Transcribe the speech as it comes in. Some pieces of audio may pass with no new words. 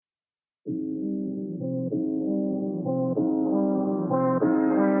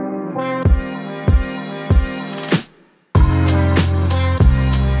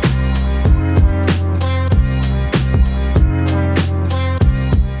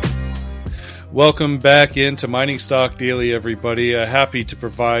Welcome back into Mining Stock Daily, everybody. Happy to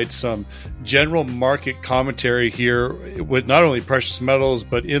provide some general market commentary here with not only precious metals,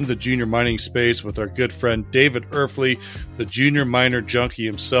 but in the junior mining space with our good friend David Erfle, the Junior Miner Junky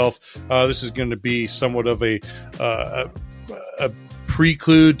himself. This is going to be somewhat of a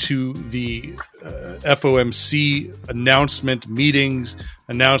prelude to the FOMC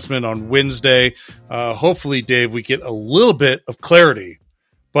announcement on Wednesday. Hopefully, Dave, we get a little bit of clarity,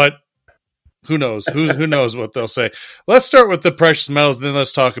 but who knows? Who knows what they'll say? Let's start with the precious metals, then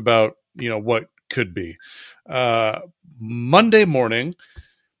let's talk about what could be. Monday morning,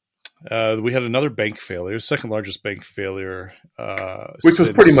 we had another bank failure, second largest bank failure, which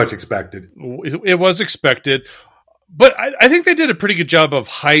was pretty much expected. It was expected, but I think they did a pretty good job of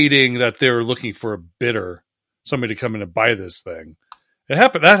hiding that they were looking for a bidder, somebody to come in and buy this thing.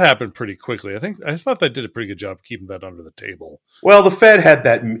 That happened pretty quickly. I thought they did a pretty good job keeping that under the table. Well, the Fed had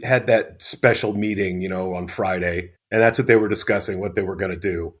that special meeting, on Friday, and that's what they were discussing, what they were going to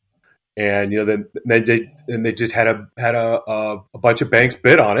do. And then they just had a bunch of banks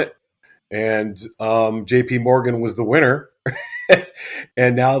bid on it, and J.P. Morgan was the winner.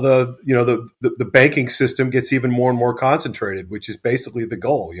 And now the banking system gets even more and more concentrated, which is basically the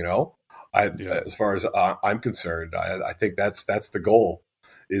goal. As far as I'm concerned, I think that's the goal,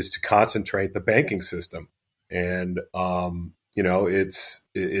 is to concentrate the banking system. And, it's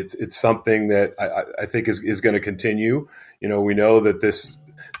something that I think is going to continue. We know that this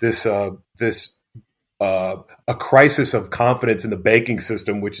a crisis of confidence in the banking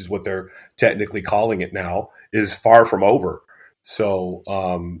system, which is what they're technically calling it now, is far from over. So,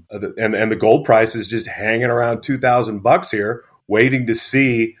 and the gold price is just hanging around $2,000 here, waiting to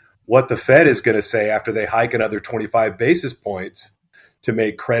see what the Fed is going to say after they hike another 25 basis points to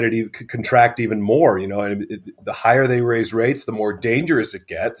make credit contract even more. And the higher they raise rates, the more dangerous it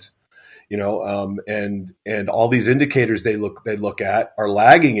gets. And all these indicators they look at are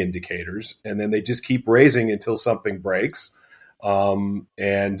lagging indicators, and then they just keep raising until something breaks, and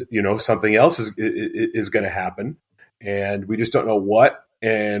something else is going to happen, and we just don't know what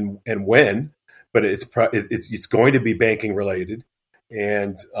and when, but it's going to be banking related.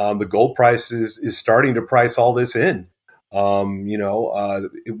 And the gold price is starting to price all this in.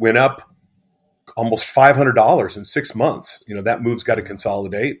 It went up almost $500 in 6 months. That move's got to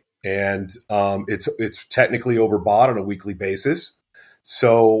consolidate, and it's technically overbought on a weekly basis.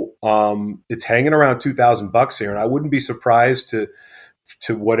 So it's hanging around $2,000 here, and I wouldn't be surprised to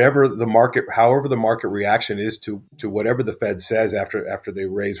however the market reaction is to whatever the Fed says after they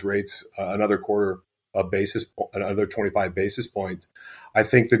raise rates another quarter. Another 25 basis points. I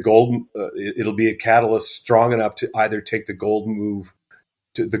think the gold it'll be a catalyst strong enough to either take the gold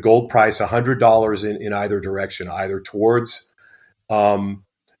to the gold price $100 in either direction, either towards strong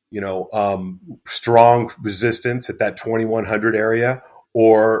resistance at that 2100 area,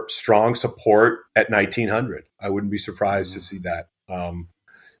 or strong support at 1900. I wouldn't be surprised to see that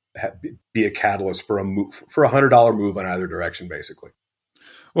be a catalyst for a $100 move in either direction, basically.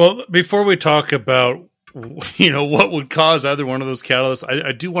 Well, before we talk about, what would cause either one of those catalysts,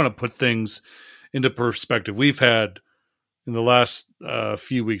 I do want to put things into perspective. We've had, in the last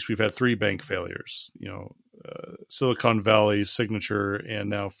few weeks, we've had 3 bank failures, Silicon Valley, Signature, and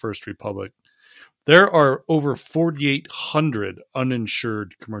now First Republic. There are over 4,800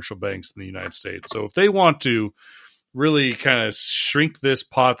 uninsured commercial banks in the United States. So if they want to really kind of shrink this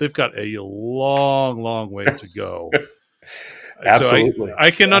pot, they've got a long, long way to go. Absolutely. So I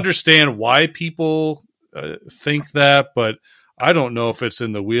can understand why people think that, but I don't know if it's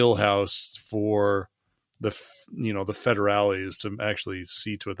in the wheelhouse for the federales to actually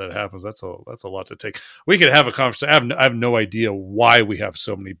see to it that happens. That's a lot to take. We could have a conversation. I have no idea why we have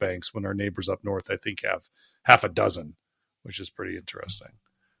so many banks when our neighbors up north, I think, have half a dozen, which is pretty interesting.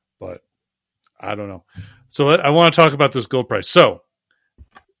 But I don't know. So I want to talk about this gold price. So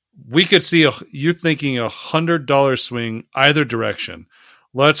we could see you're thinking $100 swing either direction.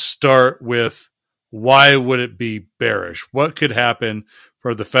 Let's start with, why would it be bearish? What could happen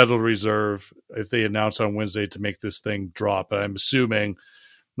for the Federal Reserve if they announce on Wednesday to make this thing drop? And I'm assuming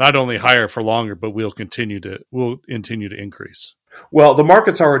not only higher for longer, but we'll continue to increase. Well, the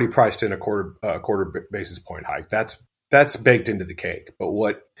market's already priced in a quarter basis point hike. That's baked into the cake. But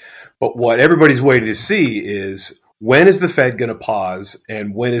what everybody's waiting to see is, when is the Fed going to pause,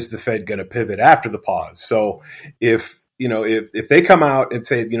 and when is the Fed going to pivot after the pause? So if they come out and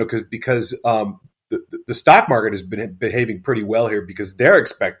say, because the stock market has been behaving pretty well here, because they're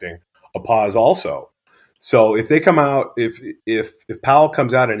expecting a pause also. So if they come out, if Powell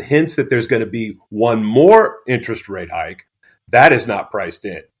comes out and hints that there's going to be one more interest rate hike, that is not priced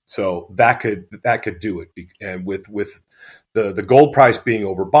in. So that could do it. And with the gold price being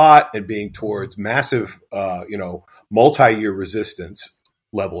overbought and being towards massive, multi-year resistance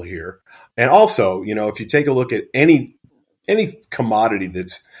level here. And also, if you take a look at any commodity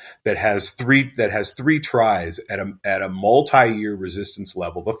that has three tries at a multi-year resistance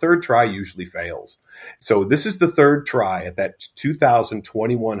level, the third try usually fails. So this is the third try at that 2000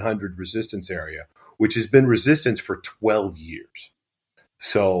 2100 resistance area, which has been resistance for 12 years.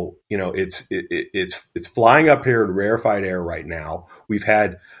 So it's flying up here in rarefied air right now. We've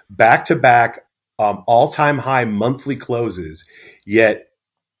had back-to-back all-time high monthly closes, yet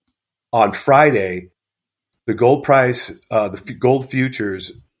on Friday the gold price, the gold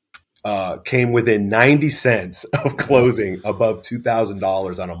futures came within 90 cents of closing above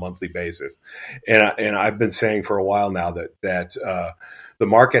 $2,000 on a monthly basis. And I've been saying for a while now that the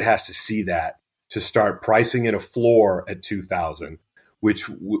market has to see that to start pricing in a floor at 2,000, which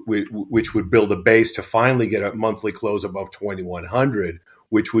would build a base to finally get a monthly close above 2,100,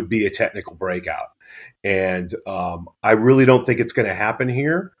 which would be a technical breakout. And I really don't think it's going to happen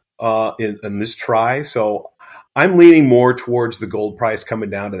here in this try. So I'm leaning more towards the gold price coming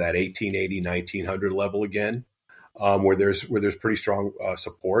down to that 1880, 1900 level again, where there's pretty strong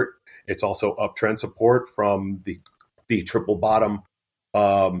support. It's also uptrend support from the triple bottom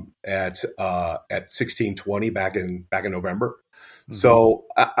at 1620 back in November. Mm-hmm. So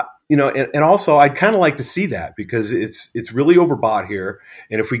and also I'd kind of like to see that because it's really overbought here,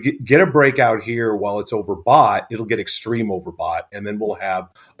 and if we get a breakout here while it's overbought, it'll get extreme overbought, and then we'll have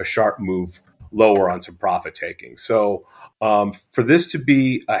a sharp move lower on some profit taking. So for this to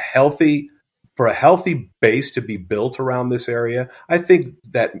be a healthy base to be built around this area, I think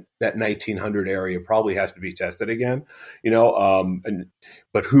that 1900 area probably has to be tested again,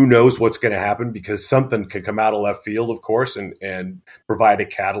 but who knows what's going to happen, because something can come out of left field, of course, and provide a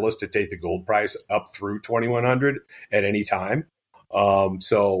catalyst to take the gold price up through 2100 at any time.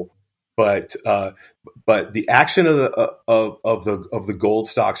 But the action of the gold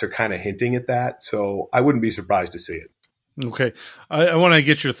stocks are kind of hinting at that. So I wouldn't be surprised to see it. Okay. I want to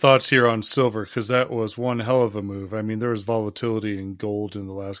get your thoughts here on silver, because that was one hell of a move. I mean, there was volatility in gold in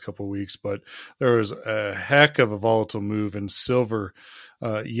the last couple of weeks, but there was a heck of a volatile move in silver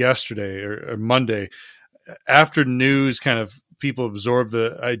yesterday or Monday. After news, kind of people absorbed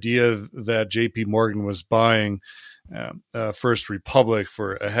the idea that JP Morgan was buying First Republic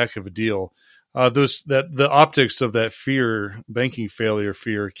for a heck of a deal. The optics of that fear, banking failure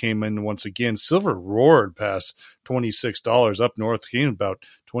fear, came in once again. Silver roared past $26 up north, came about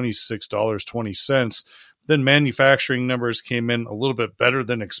 $26.20. Then manufacturing numbers came in a little bit better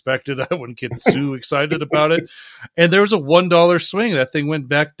than expected. I wouldn't get too excited about it. And there was a $1 swing. That thing went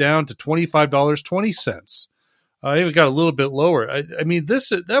back down to $25.20. It got a little bit lower. I mean,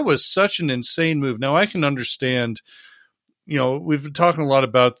 that was such an insane move. Now I can understand. We've been talking a lot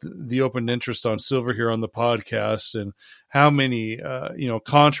about the open interest on silver here on the podcast, and how many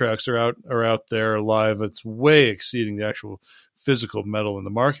contracts are out there live. It's way exceeding the actual physical metal in the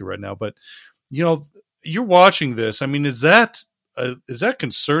market right now. But you're watching this. I mean, is that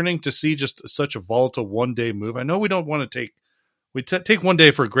concerning to see just such a volatile 1 day move? I know we don't want to take 1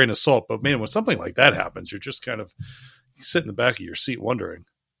 day for a grain of salt, but man, when something like that happens, you're just kind of sitting in the back of your seat wondering.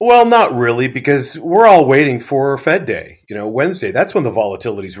 Well, not really, because we're all waiting for Fed Day, Wednesday. That's when the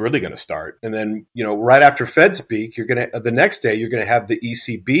volatility is really going to start. And then, right after Fed speak, the next day, you're going to have the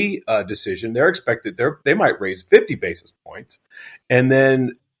ECB decision. They're expected, they might raise 50 basis points. And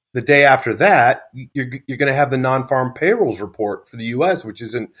then the day after that, you're going to have the non-farm payrolls report for the U.S., which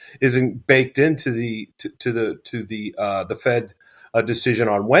isn't baked into the Fed decision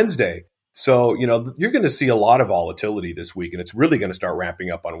on Wednesday. So, you're going to see a lot of volatility this week, and it's really going to start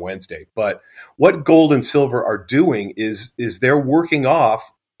ramping up on Wednesday. But what gold and silver are doing is they're working off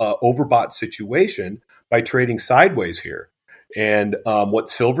overbought situation by trading sideways here. And what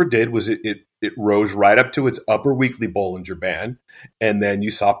silver did was it rose right up to its upper weekly Bollinger Band, and then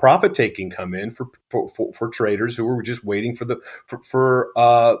you saw profit taking come in for traders who were just waiting for the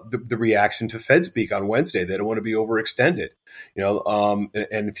reaction to Fed speak on Wednesday. They don't want to be overextended,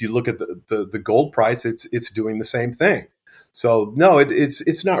 and if you look at the gold price, it's doing the same thing. So no,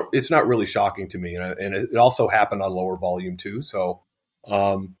 it's not really shocking to me, and it also happened on lower volume too. So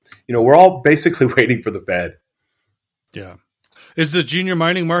we're all basically waiting for the Fed. Yeah. Is the junior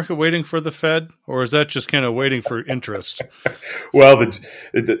mining market waiting for the Fed, or is that just kind of waiting for interest? Well,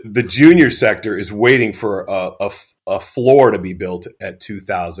 the junior sector is waiting for a floor to be built at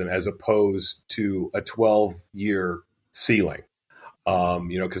 2,000 as opposed to a 12-year ceiling.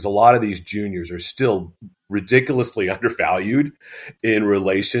 Because a lot of these juniors are still ridiculously undervalued in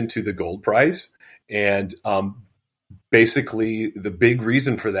relation to the gold price. And basically, the big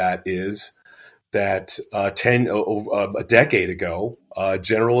reason for that is that a decade ago,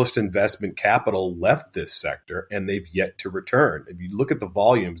 generalist investment capital left this sector, and they've yet to return. If you look at the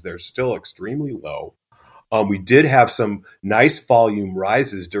volumes, they're still extremely low. We did have some nice volume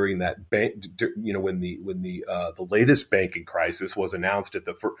rises during that bank, when the latest banking crisis was announced at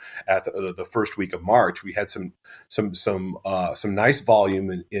the first week of March. We had some nice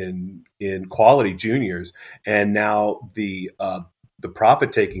volume in quality juniors, and now the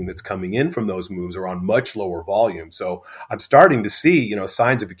profit taking that's coming in from those moves are on much lower volume. So I'm starting to see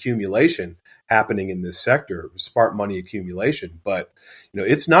signs of accumulation happening in this sector, smart money accumulation, but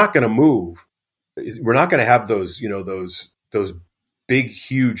it's not going to move. We're not going to have those big,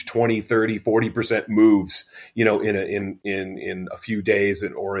 huge 20, 30, 40% moves, in a few days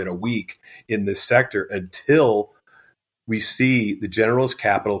or in a week in this sector until we see the generalist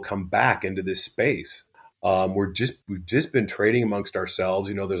capital come back into this space. We've just been trading amongst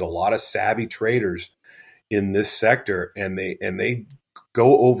ourselves. There's a lot of savvy traders in this sector, and they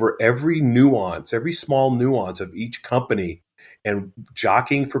go over every nuance, every small nuance of each company, and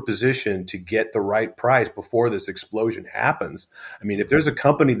jockeying for position to get the right price before this explosion happens. I mean, if there's a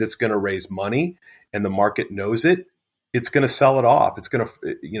company that's going to raise money and the market knows it, it's going to sell it off. It's going to,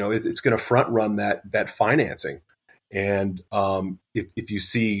 it's going to front run that financing. And if you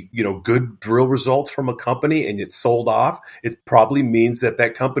see, good drill results from a company and it's sold off, it probably means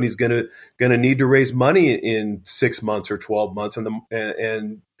that company's going to need to raise money in 6 months or 12 months,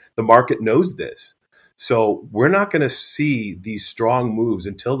 and the market knows this. So we're not going to see these strong moves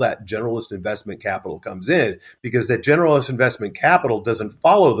until that generalist investment capital comes in, because that generalist investment capital doesn't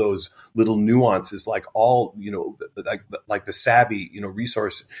follow those little nuances like like the savvy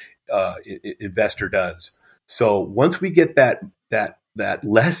resource investor does. So once we get that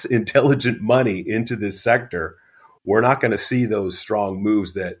less intelligent money into this sector, we're not going to see those strong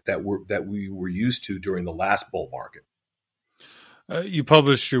moves that we were used to during the last bull market. You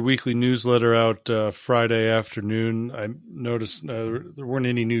published your weekly newsletter out Friday afternoon. I noticed there weren't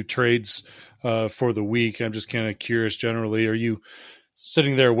any new trades for the week. I'm just kind of curious generally. Are you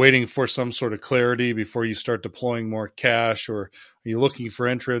sitting there waiting for some sort of clarity before you start deploying more cash, or are you looking for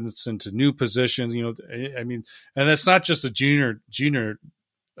entrance into new positions? I mean, and that's not just a junior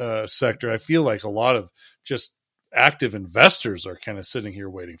sector. I feel like a lot of just active investors are kind of sitting here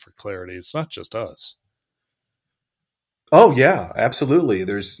waiting for clarity. It's not just us. Oh yeah, absolutely.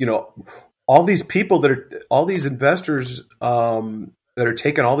 There's all these people all these investors that are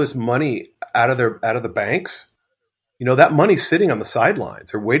taking all this money out of the banks. That money's sitting on the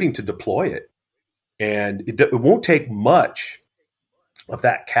sidelines. They're waiting to deploy it, and it won't take much of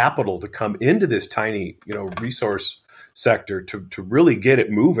that capital to come into this tiny resource sector to really get it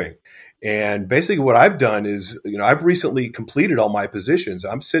moving. And basically what I've done is, I've recently completed all my positions.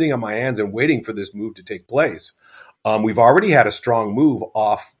 I'm sitting on my hands and waiting for this move to take place. We've already had a strong move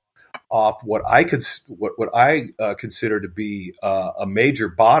off what I consider to be a major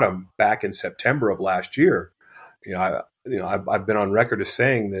bottom back in September of last year. I've been on record as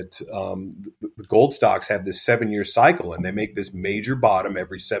saying that the gold stocks have this 7-year cycle, and they make this major bottom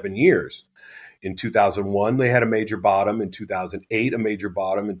every 7 years. In 2001, they had a major bottom. In 2008, a major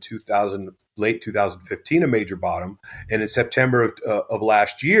bottom. In late 2015, a major bottom. And in September of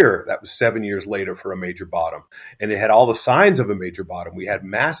last year, that was 7 years later, for a major bottom. And it had all the signs of a major bottom. We had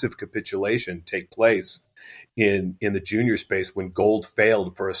massive capitulation take place in the junior space when gold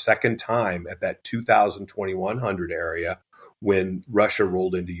failed for a second time at that 2,100 area when Russia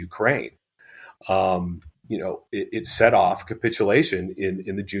rolled into Ukraine. It set off capitulation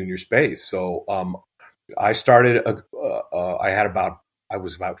in the junior space. So I started. I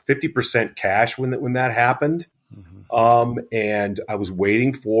was about 50% cash when that happened, and I was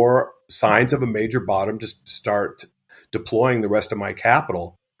waiting for signs of a major bottom to start deploying the rest of my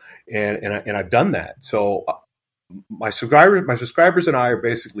capital, and I've done that. So my subscribers and I are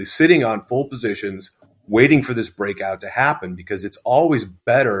basically sitting on full positions, waiting for this breakout to happen, because it's always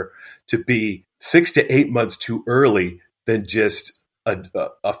better to be 6 to 8 months too early than just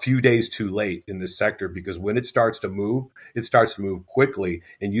a few days too late in this sector, because when it starts to move quickly,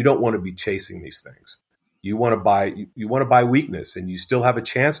 and you don't want to be chasing these things. You want to buy weakness, and you still have a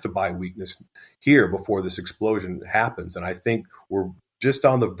chance to buy weakness here before this explosion happens. And I think we're just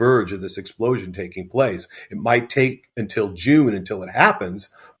on the verge of this explosion taking place. It might take until June until it happens,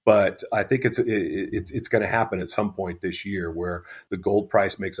 But I think it's going to happen at some point this year, where the gold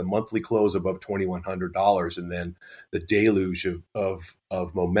price makes a monthly close above $2,100, and then the deluge of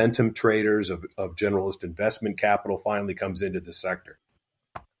momentum traders, of generalist investment capital finally comes into the sector.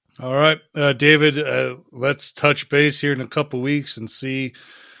 All right, David, let's touch base here in a couple of weeks and see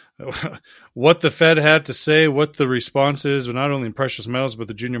what the Fed had to say, what the response is, not only in precious metals, but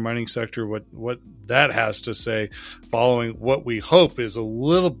the junior mining sector, what that has to say following what we hope is a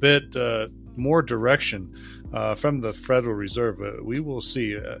little bit more direction from the Federal Reserve. We will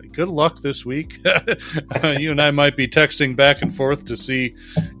see. Good luck this week. You and I might be texting back and forth to see,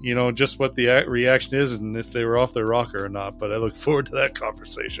 just what the reaction is and if they were off their rocker or not. But I look forward to that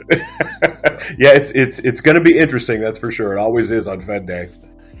conversation. Yeah, it's going to be interesting. That's for sure. It always is on Fed Day.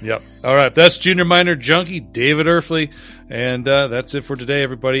 Yep. All right. That's Junior Miner Junky, David Erfle. And that's it for today,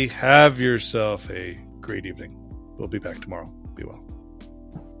 everybody. Have yourself a great evening. We'll be back tomorrow. Be well.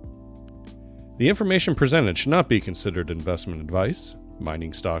 The information presented should not be considered investment advice.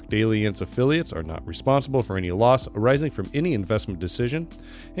 Mining Stock Daily and its affiliates are not responsible for any loss arising from any investment decision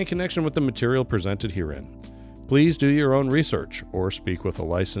in connection with the material presented herein. Please do your own research or speak with a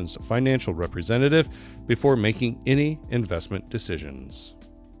licensed financial representative before making any investment decisions.